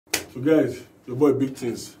So guys, your boy Big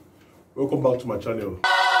Things. Welcome back to my channel.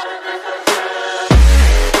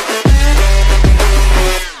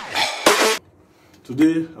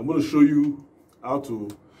 Today I'm going to show you how to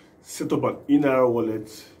set up an e-NAIRA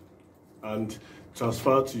wallet and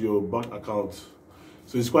transfer to your bank account.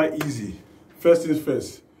 So it's quite easy. First things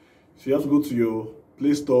first, so you have to go to your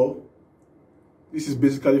Play Store. This is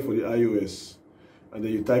basically for the iOS, and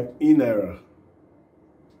then you type e-NAIRA.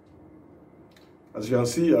 As you can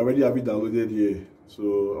see, I already have it downloaded here,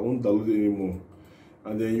 so I won't download it anymore.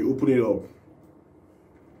 And then you open it up,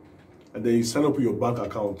 and then you sign up with your bank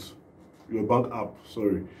account, your bank app,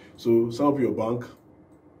 sorry. So sign up with your bank,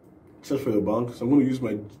 search for your bank. So I'm going to use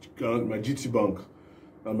my GT Bank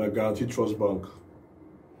and my Guarantee Trust Bank.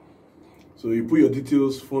 So you put your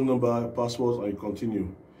details, phone number, passwords, and you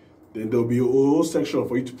continue. Then there'll be a whole section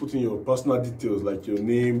for you to put in your personal details like your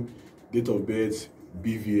name, date of birth,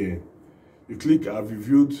 BVN. You click I've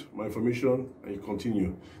reviewed my information and you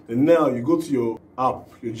continue. Then now you go to your app,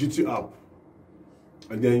 your GT app,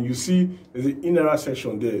 and then you see there's an e-NAIRA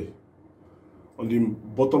section there. On the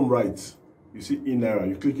bottom right, you see e-NAIRA.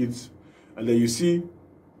 You click it, and then you see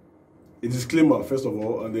a disclaimer first of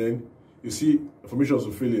all, and then you see information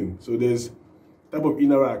to fill in. So there's type of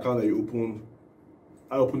e-NAIRA account that you open.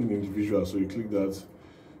 I opened an individual, so you click that,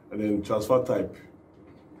 and then transfer type.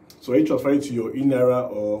 So are you transferring to your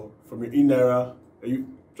e-NAIRA, or from your e-NAIRA, are you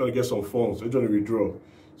trying to get some funds? Are you trying to withdraw?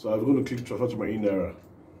 So I'm going to click transfer to my e-NAIRA.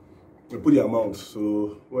 I put the amount,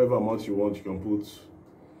 so whatever amount you want, you can put.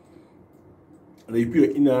 And then you put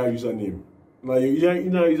your e-NAIRA username. Now your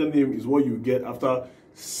e-NAIRA username is what you get after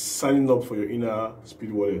signing up for your e-NAIRA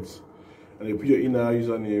Speed Wallet. And you put your e-NAIRA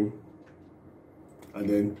username, and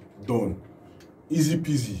then done. Easy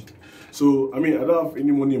peasy. So I mean, I don't have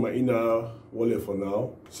any money in my e-NAIRA wallet for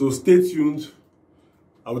now, so stay tuned.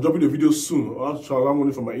 I will drop you the video soon. I'll transfer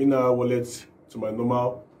money from my e-NAIRA wallet to my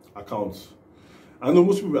normal account. I know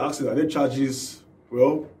most people are asking, are there charges?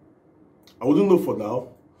 Well, I wouldn't know for now,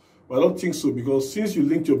 but I don't think so, because since you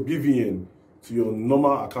linked your BVN to your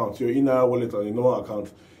normal account, your e-NAIRA wallet and your normal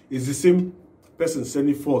account, it's the same person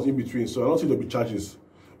sending funds in between, so I don't think there'll be charges.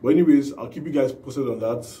 But anyways, I'll keep you guys posted on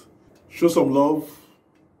that. Show some love,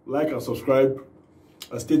 like and subscribe,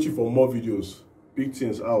 and stay tuned for more videos. Big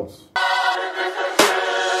Things out.